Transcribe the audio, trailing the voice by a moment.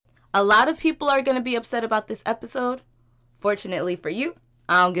A lot of people are going to be upset about this episode. Fortunately for you,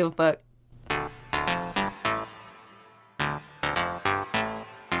 I don't give a fuck.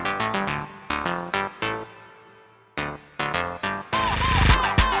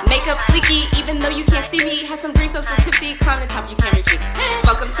 Makeup leaky, even though you can't see me. Have some drinks, I'm so tipsy. Climb the top, you can't reach me.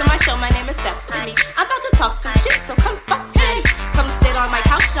 Welcome to my show, my name is Stephanie. I'm about to talk some shit, so come fuck with me. Come sit on my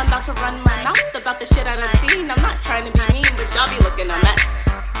couch, I'm about to run my mouth about the shit I done seen. I'm not trying to be mean, but y'all be looking a mess.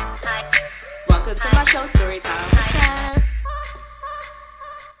 Welcome to my show, Storytime with Steph.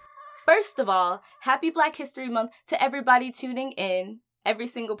 First of all, happy Black History Month to everybody tuning in, every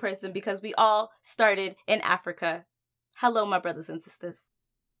single person, because we all started in Africa. Hello, my brothers and sisters.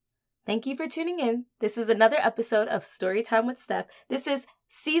 Thank you for tuning in. This is another episode of Storytime with Steph. This is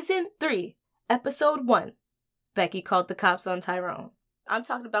Season 3, Episode 1. Becky called the cops on Tyrone. I'm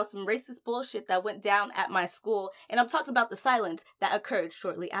talking about some racist bullshit that went down at my school, and I'm talking about the silence that occurred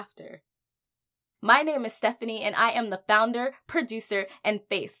shortly after. My name is Stephanie, and I am the founder, producer, and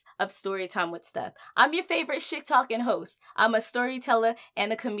face of Storytime with Steph. I'm your favorite shit-talking host. I'm a storyteller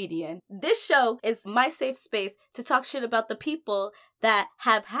and a comedian. This show is my safe space to talk shit about the people that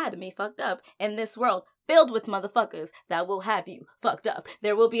have had me fucked up in this world filled with motherfuckers that will have you fucked up.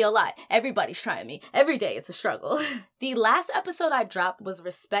 There will be a lie. Everybody's trying me. Every day it's a struggle. The last episode I dropped was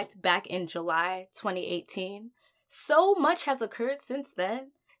Respect back in July 2018. So much has occurred since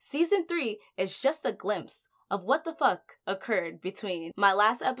then. Season 3 is just a glimpse of what the fuck occurred between my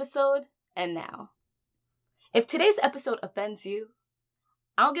last episode and now. If today's episode offends you,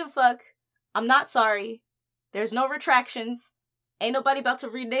 I don't give a fuck. I'm not sorry. There's no retractions. Ain't nobody about to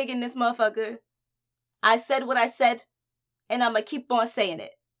renege in this motherfucker. I said what I said, and I'ma keep on saying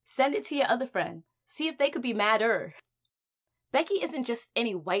it. Send it to your other friend. See if they could be madder. Becky isn't just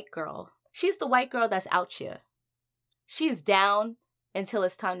any white girl. She's the white girl that's out here. She's down until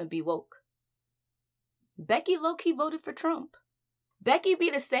it's time to be woke. Becky low-key voted for Trump. Becky be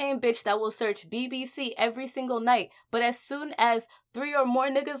the same bitch that will search BBC every single night, but as soon as 3 or more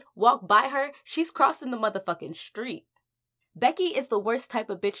niggas walk by her, she's crossing the motherfucking street. Becky is the worst type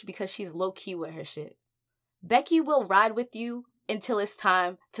of bitch because she's low-key with her shit. Becky will ride with you until it's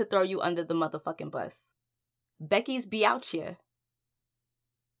time to throw you under the motherfucking bus. Becky's be out here.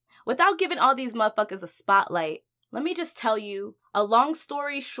 Without giving all these motherfuckers a spotlight, let me just tell you a long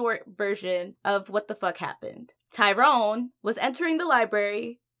story short version of what the fuck happened. Tyrone was entering the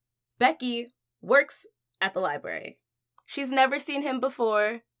library. Becky works at the library. She's never seen him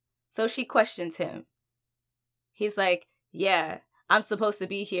before, so she questions him. He's like, yeah, I'm supposed to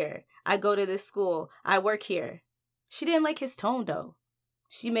be here. I go to this school. I work here. She didn't like his tone, though.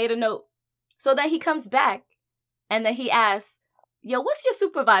 She made a note. So then he comes back, and then he asks, yo, what's your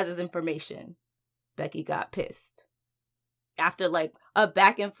supervisor's information? Becky got pissed. After like a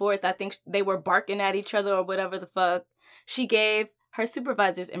back and forth, I think they were barking at each other or whatever the fuck, she gave her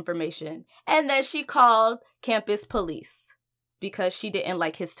supervisor's information. And then she called campus police because she didn't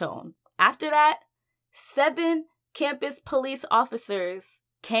like his tone. After that, 7 campus police officers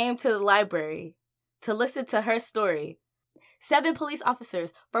came to the library to listen to her story. 7 police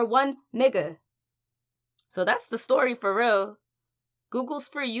officers for one nigga. So that's the story for real. Google's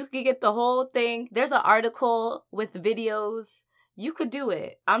free. You can get the whole thing. There's an article with videos. You could do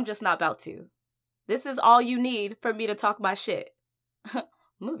it. I'm just not about to. This is all you need for me to talk my shit.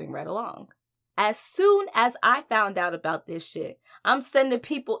 Moving right along. As soon as I found out about this shit, I'm sending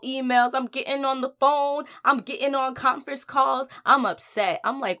people emails. I'm getting on the phone. I'm getting on conference calls. I'm upset.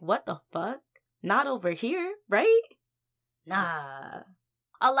 I'm like, what the fuck? Not over here, right? Nah.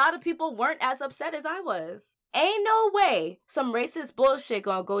 A lot of people weren't as upset as I was. Ain't no way some racist bullshit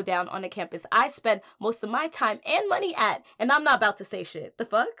gonna go down on the campus I spend most of my time and money at, and I'm not about to say shit. The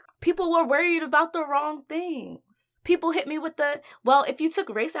fuck? People were worried about the wrong things. People hit me with the, well, if you took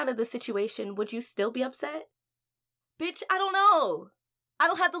race out of the situation, would you still be upset? Bitch, I don't know. I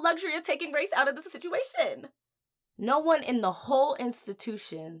don't have the luxury of taking race out of the situation. No one in the whole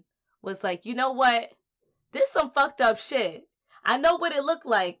institution was like, you know what? This some fucked up shit. I know what it looked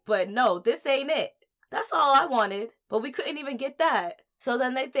like, but no, this ain't it. That's all I wanted, but we couldn't even get that. So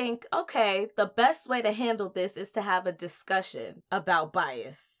then they think, okay, the best way to handle this is to have a discussion about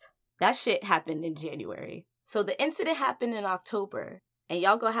bias. That shit happened in January. So the incident happened in October, and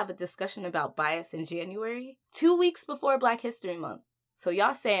y'all gonna have a discussion about bias in January? 2 weeks before Black History Month. So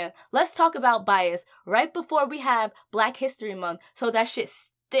y'all saying, let's talk about bias right before we have Black History Month so that shit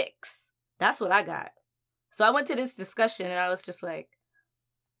sticks. That's what I got. So I went to this discussion and I was just like,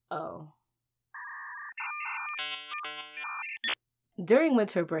 oh. During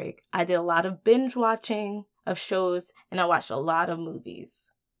winter break, I did a lot of binge watching of shows and I watched a lot of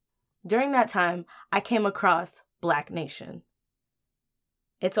movies. During that time, I came across Black Nation.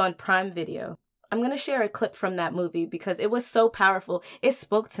 It's on Prime Video. I'm going to share a clip from that movie because it was so powerful. It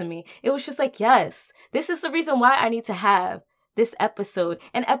spoke to me. It was just like, yes, this is the reason why I need to have this episode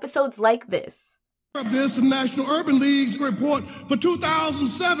and episodes like this. The National Urban League's report for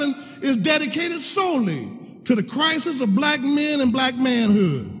 2007 is dedicated solely to the crisis of black men and black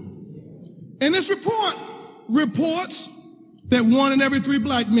manhood. And this report reports that 1 in every 3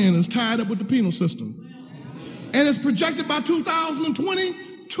 black men is tied up with the penal system. And it's projected by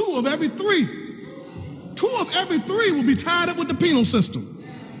 2020, 2 of every 3 will be tied up with the penal system.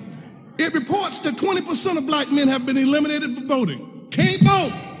 It reports that 20% of black men have been eliminated from voting. Can't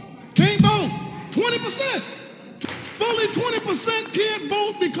vote. 20%. Fully 20% can't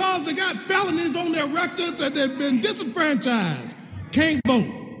vote because they got felonies on their records and they've been disenfranchised. Can't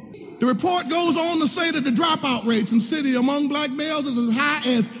vote. The report goes on to say that the dropout rates in cities among black males is as high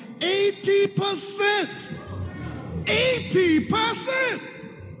as 80%. 80%!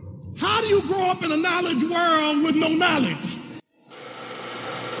 How do you grow up in a knowledge world with no knowledge?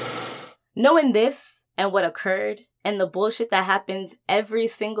 Knowing this and what occurred and the bullshit that happens every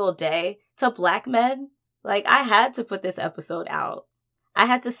single day to black men, like, I had to put this episode out. I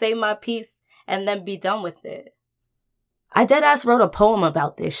had to say my piece and then be done with it. I deadass wrote a poem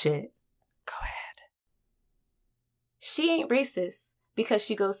about this shit. Go ahead. She ain't racist because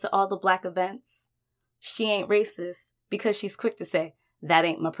she goes to all the black events. She ain't racist because she's quick to say, that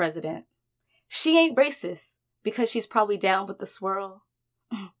ain't my president. She ain't racist because she's probably down with the swirl.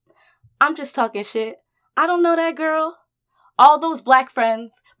 I'm just talking shit. I don't know that girl. All those black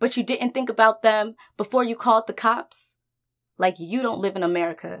friends, but you didn't think about them before you called the cops? Like you don't live in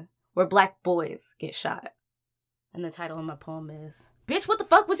America where black boys get shot. And the title of my poem is, Bitch, what the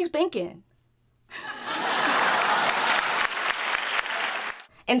fuck was you thinking?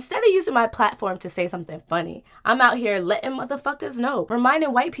 Instead of using my platform to say something funny, I'm out here letting motherfuckers know,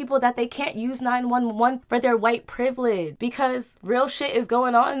 reminding white people that they can't use 911 for their white privilege because real shit is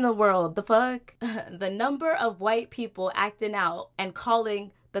going on in the world. The fuck? The number of white people acting out and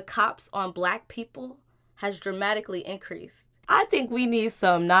calling the cops on black people has dramatically increased. I think we need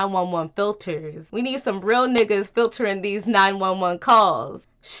some 911 filters. We need some real niggas filtering these 911 calls.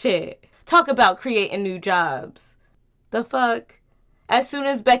 Shit. Talk about creating new jobs. The fuck? As soon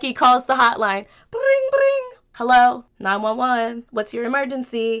as Becky calls the hotline, bring, bring. Hello, 911. What's your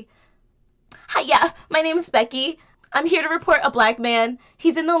emergency? Hiya, my name is Becky. I'm here to report a black man.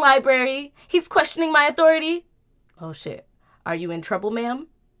 He's in the library. He's questioning my authority. Oh shit. Are you in trouble, ma'am?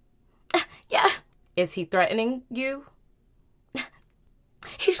 Yeah. Is he threatening you?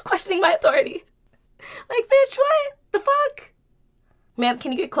 He's questioning my authority. Like, bitch, what? The fuck? Ma'am,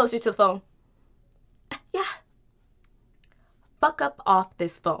 can you get closer to the phone? Yeah. Fuck up off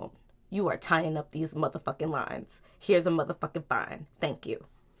this phone. You are tying up these motherfucking lines. Here's a motherfucking fine. Thank you.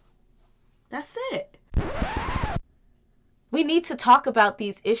 That's it. We need to talk about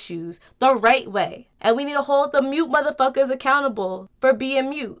these issues the right way. And we need to hold the mute motherfuckers accountable for being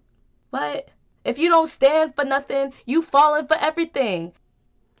mute. What? If you don't stand for nothing, you falling for everything.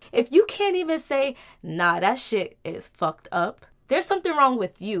 If you can't even say, nah, that shit is fucked up, there's something wrong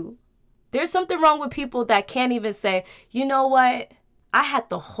with you. There's something wrong with people that can't even say, you know what? I had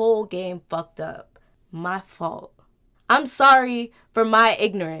the whole game fucked up. My fault. I'm sorry for my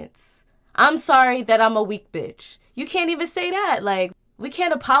ignorance. I'm sorry that I'm a weak bitch. You can't even say that. Like, we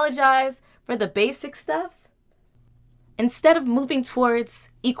can't apologize for the basic stuff. Instead of moving towards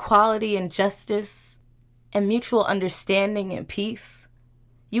equality and justice and mutual understanding and peace,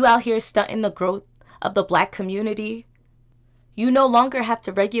 you out here stunting the growth of the black community. You no longer have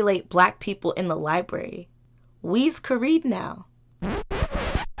to regulate black people in the library. We's can read now.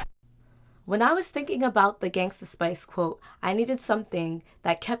 When I was thinking about the Gangsta Spice quote, I needed something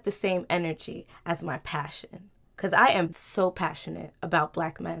that kept the same energy as my passion. Because I am so passionate about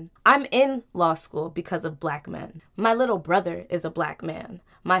black men. I'm in law school because of black men. My little brother is a black man.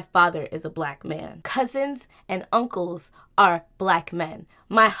 My father is a black man. Cousins and uncles are black men.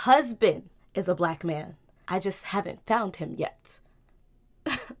 My husband is a black man. I just haven't found him yet.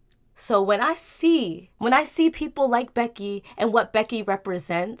 So when I see people like Becky and what Becky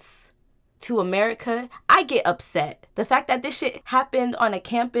represents to America, I get upset. The fact that this shit happened on a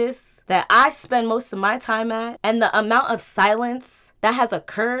campus that I spend most of my time at, and the amount of silence that has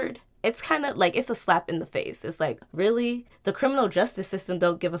occurred, it's kind of like, it's a slap in the face. It's like, really? The criminal justice system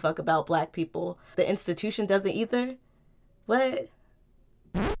don't give a fuck about black people. The institution doesn't either? What?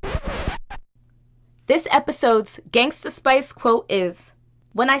 This episode's Gangsta Spice quote is,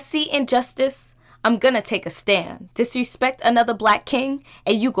 when I see injustice, I'm gonna take a stand. Disrespect another black king,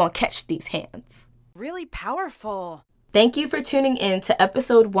 and you gonna catch these hands. Really powerful. Thank you for tuning in to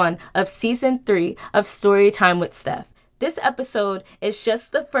episode 1 of season 3 of Storytime with Steph. This episode is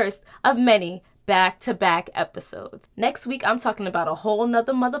just the first of many back-to-back episodes. Next week, I'm talking about a whole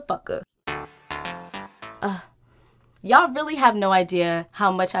nother motherfucker. Y'all really have no idea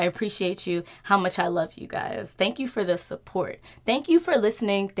how much I appreciate you, how much I love you guys. Thank you for the support. Thank you for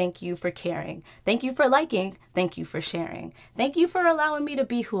listening. Thank you for caring. Thank you for liking. Thank you for sharing. Thank you for allowing me to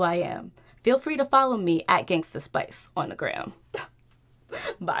be who I am. Feel free to follow me at Gangsta Spice on the gram.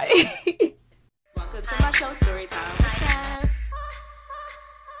 Bye. Welcome to my show, Storytime with Steph.